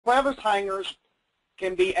Clevis hangers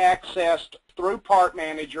can be accessed through Part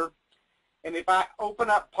Manager. And if I open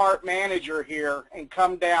up Part Manager here and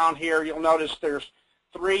come down here, you'll notice there's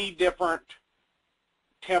 3 different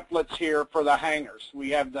templates here for the hangers. We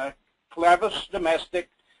have the Clevis domestic,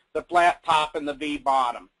 the flat top, and the V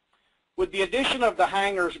bottom. With the addition of the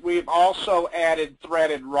hangers, we've also added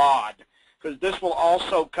threaded rod, because this will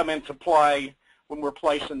also come into play when we're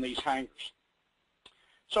placing these hangers.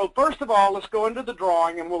 So first of all, let's go into the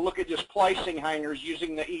drawing and we'll look at just placing hangers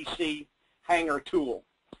using the EC hanger tool.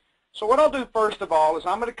 So what I'll do first of all is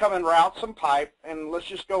I'm going to come and route some pipe, and let's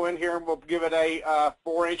just go in here and we'll give it a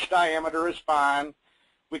 4-inch diameter is fine.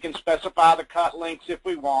 We can specify the cut lengths if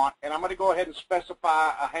we want, and I'm going to go ahead and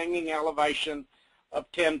specify a hanging elevation of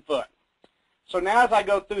 10 foot. So now as I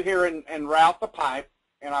go through here and route the pipe,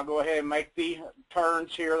 and I'll go ahead and make the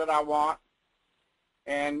turns here that I want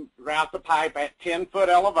and route the pipe at 10-foot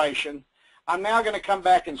elevation, I'm now going to come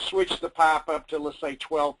back and switch the pipe up to, let's say,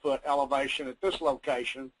 12-foot elevation at this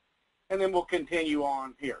location, and then we'll continue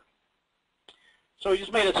on here. So we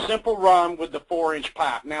just made a simple run with the 4-inch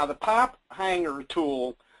pipe. Now the pipe hanger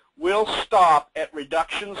tool will stop at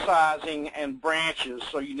reduction sizing and branches,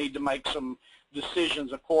 so you need to make some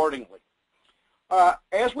decisions accordingly.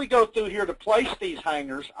 As we go through here to place these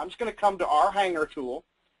hangers, I'm just going to come to our hanger tool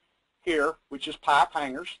here, which is pipe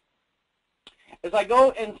hangers. As I go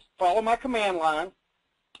and follow my command line,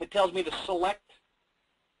 it tells me to select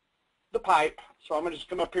the pipe. So I'm going to just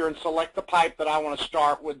come up here and select the pipe that I want to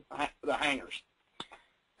start with the hangers.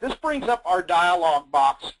 This brings up our dialog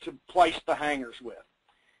box to place the hangers with.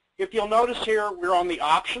 If you'll notice here, we're on the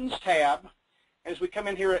Options tab. As we come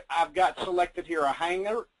in here, I've got selected here a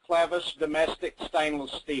hanger, Clevis, domestic,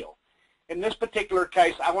 stainless steel. In this particular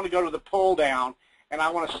case, I want to go to the pull down, and I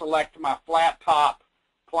want to select my flat top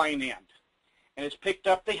plain end. And it's picked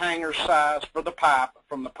up the hanger size for the pipe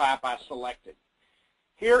from the pipe I selected.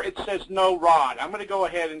 Here it says no rod. I'm going to go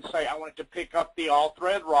ahead and say I want it to pick up the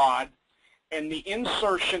all-thread rod, and the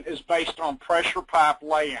insertion is based on pressure pipe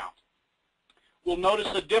layout. We'll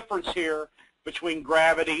notice a difference here between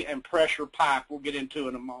gravity and pressure pipe we'll get into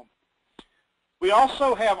in a moment. We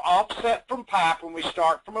also have offset from pipe when we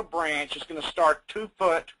start from a branch. It's going to start 2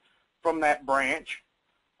 foot from that branch.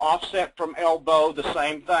 Offset from elbow, the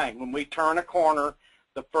same thing. When we turn a corner,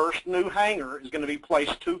 the first new hanger is going to be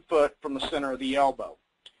placed 2 foot from the center of the elbow.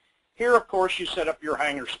 Here, of course, you set up your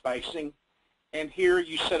hanger spacing, and here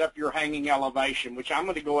you set up your hanging elevation, which I'm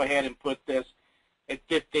going to go ahead and put this at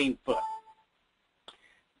 15 foot.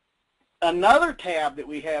 Another tab that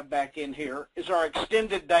we have back in here is our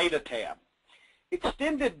Extended Data tab.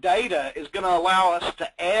 Extended Data is going to allow us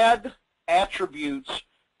to add attributes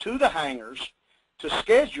to the hangers to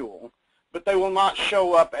schedule, but they will not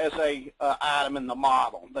show up as a item in the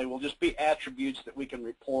model. They will just be attributes that we can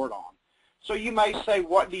report on. So you may say,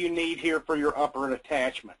 what do you need here for your upper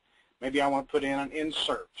attachment? Maybe I want to put in an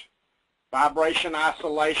insert. Vibration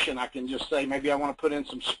isolation, I can just say maybe I want to put in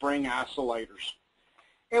some spring isolators.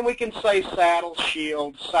 And we can say saddle,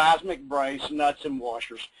 shield, seismic brace, nuts and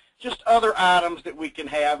washers. Just other items that we can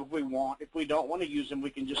have if we want. If we don't want to use them, we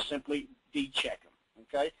can just simply decheck them.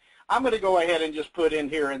 Okay? I'm going to go ahead and just put in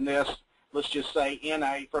here in this, let's just say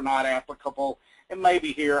NA for not applicable, and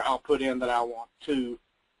maybe here I'll put in that I want 2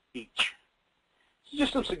 each. So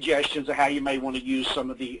just some suggestions of how you may want to use some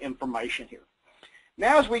of the information here.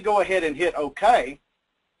 Now as we go ahead and hit OK,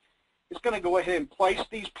 it's going to go ahead and place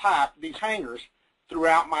these hangers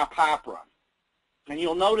throughout my pipe run. And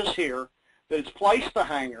you'll notice here that it's placed the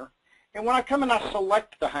hanger, and when I come and I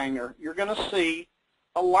select the hanger, you're going to see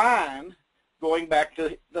a line going back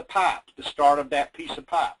to the pipe, the start of that piece of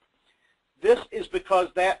pipe. This is because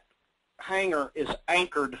that hanger is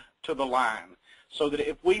anchored to the line, so that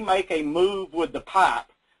if we make a move with the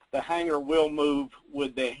pipe, the hanger will move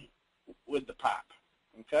with the pipe.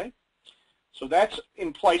 Okay? So that's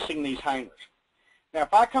in placing these hangers. Now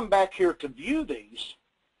if I come back here to view these,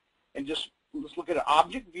 and just let's look at an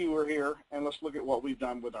object viewer here, and let's look at what we've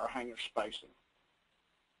done with our hanger spacing.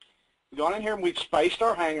 We've gone in here and we've spaced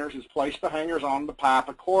our hangers, it's placed the hangers on the pipe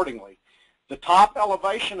accordingly. The top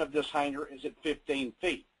elevation of this hanger is at 15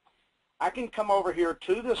 feet. I can come over here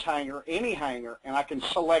to this hanger, any hanger, and I can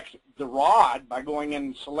select the rod by going in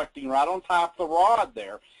and selecting right on top of the rod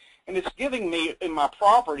there. And it's giving me, in my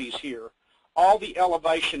properties here, all the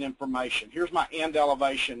elevation information. Here's my end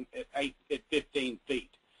elevation at 15 feet.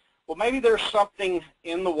 Well, maybe there's something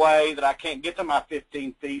in the way that I can't get to my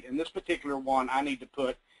 15 feet. In this particular one, I need to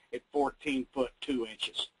put at 14 foot 2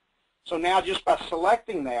 inches. So now just by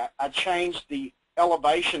selecting that, I changed the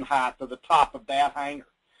elevation height to the top of that hanger.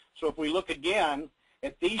 So if we look again,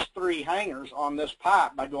 at these 3 hangers on this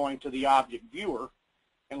pipe by going to the object viewer,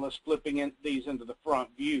 and let's flipping these into the front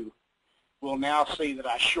view, we'll now see that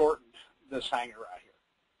I shortened this hanger right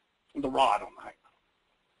here, the rod on the hanger.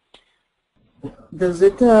 Does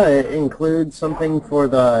it include something for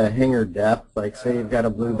the hanger depth? Like say you've got a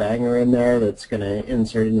blue banger in there that's going to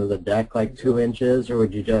insert into the deck like 2 inches, or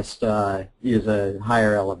would you just use a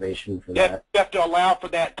higher elevation for that? You have to allow for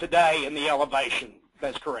that today in the elevation.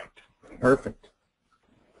 That's correct. Perfect.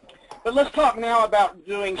 But let's talk now about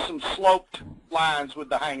doing some sloped lines with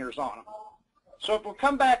the hangers on them. So if we'll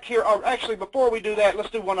come back here, or actually before we do that, let's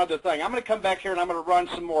do one other thing. I'm going to come back here and I'm going to run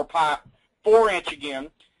some more pipe, 4-inch again.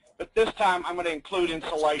 But this time I'm going to include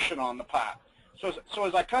insulation on the pipe. So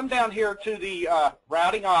as I come down here to the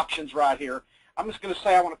routing options right here, I'm just going to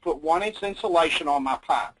say I want to put 1-inch insulation on my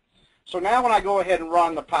pipe. So now when I go ahead and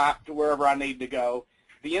run the pipe to wherever I need to go,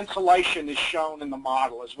 the insulation is shown in the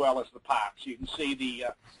model as well as the pipe. So you can see the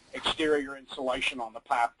exterior insulation on the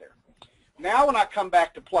pipe there. Now when I come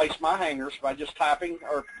back to place my hangers by just typing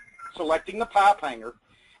or selecting the pipe hanger,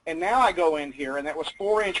 and now I go in here, and that was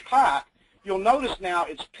 4-inch pipe, you'll notice now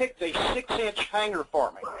it's picked a 6-inch hanger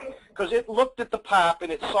for me because it looked at the pipe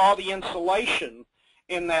and it saw the insulation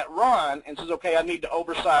in that run and says, okay, I need to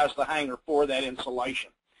oversize the hanger for that insulation.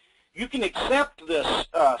 You can accept this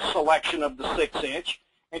selection of the 6-inch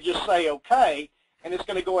and just say okay, and it's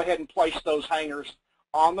going to go ahead and place those hangers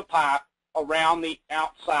on the pipe around the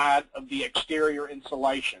outside of the exterior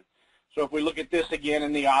insulation. So if we look at this again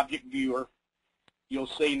in the object viewer, you'll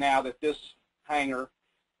see now that this hanger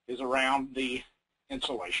is around the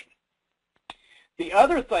insulation. The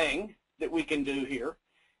other thing that we can do here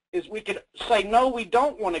is we could say, no, we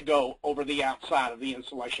don't want to go over the outside of the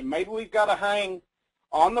insulation. Maybe we've got to hang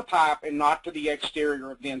on the pipe and not to the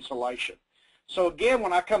exterior of the insulation. So again,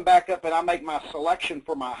 when I come back up and I make my selection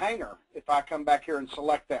for my hanger, if I come back here and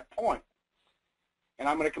select that point, and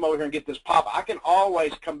I'm going to come over here and get this pop, I can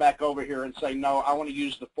always come back over here and say, no, I want to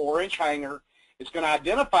use the 4-inch hanger. It's going to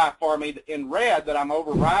identify for me in red that I'm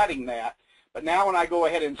overriding that. But now when I go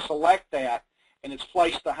ahead and select that and it's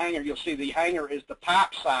placed the hanger, you'll see the hanger is the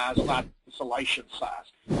pipe size, not the insulation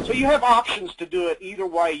size. So you have options to do it either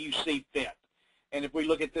way you see fit. And if we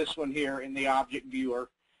look at this one here in the object viewer,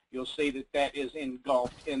 you'll see that that is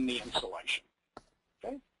engulfed in the insulation.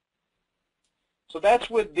 Okay? So that's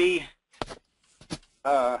with the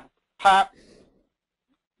pipe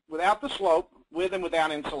without the slope, with and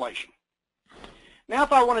without insulation. Now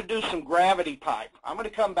if I want to do some gravity pipe, I'm going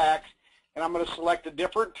to come back and I'm going to select a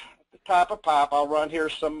different type of pipe. I'll run here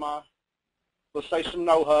some, let's say some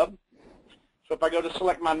no-hub. So if I go to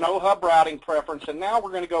select my no-hub routing preference, and now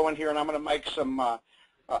we're going to go in here and I'm going to make some a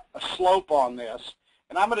slope on this.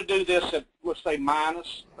 And I'm going to do this at, let's say,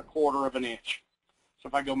 -1/4 of an inch. So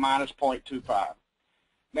if I go -0.25.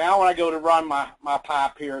 Now when I go to run my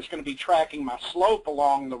pipe here, it's going to be tracking my slope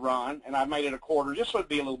along the run, and I made it 1/4 just so it would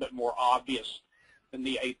be a little bit more obvious than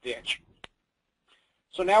the 1/8 inch.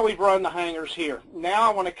 So now we've run the hangers here. Now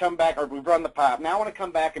I want to come back, or we've run the pipe. Now I want to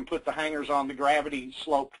come back and put the hangers on the gravity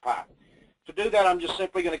sloped pipe. To do that, I'm just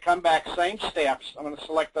simply going to come back, same steps. I'm going to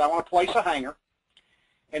select that I want to place a hanger.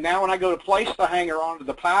 And now when I go to place the hanger onto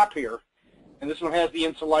the pipe here, and this one has the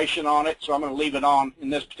insulation on it, so I'm going to leave it on in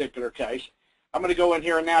this particular case. I'm going to go in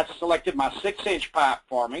here and now it's selected my 6-inch pipe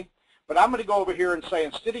for me. But I'm going to go over here and say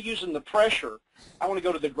instead of using the pressure, I want to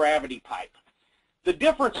go to the gravity pipe. The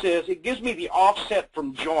difference is it gives me the offset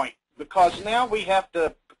from joint because now we have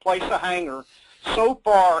to place a hanger so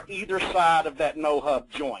far either side of that no-hub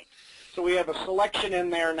joint. So we have a selection in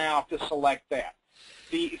there now to select that.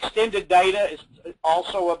 The extended data is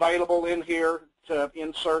also available in here to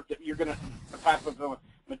insert that you're going to, the type of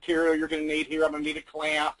material you're going to need here. I'm going to need a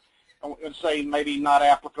clamp. I'm going to say maybe not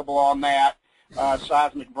applicable on that.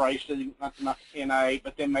 Seismic bracing, not NA,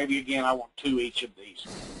 but then maybe again I want 2 each of these.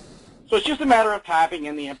 So it's just a matter of typing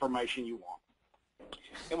in the information you want.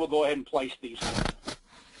 And we'll go ahead and place these.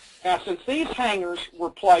 Now since these hangers were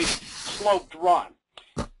placed sloped run,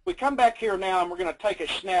 we come back here now and we're going to take a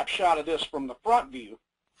snapshot of this from the front view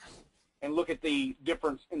and look at the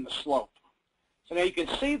difference in the slope. So now you can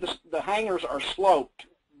see the hangers are sloped,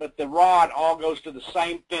 but the rod all goes to the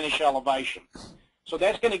same finish elevation. So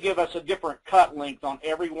that's going to give us a different cut length on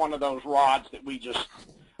every one of those rods that we just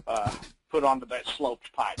put onto that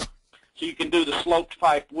sloped pipe. So you can do the sloped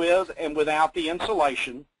pipe with and without the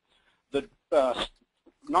insulation, the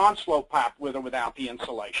non-sloped pipe with or without the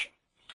insulation.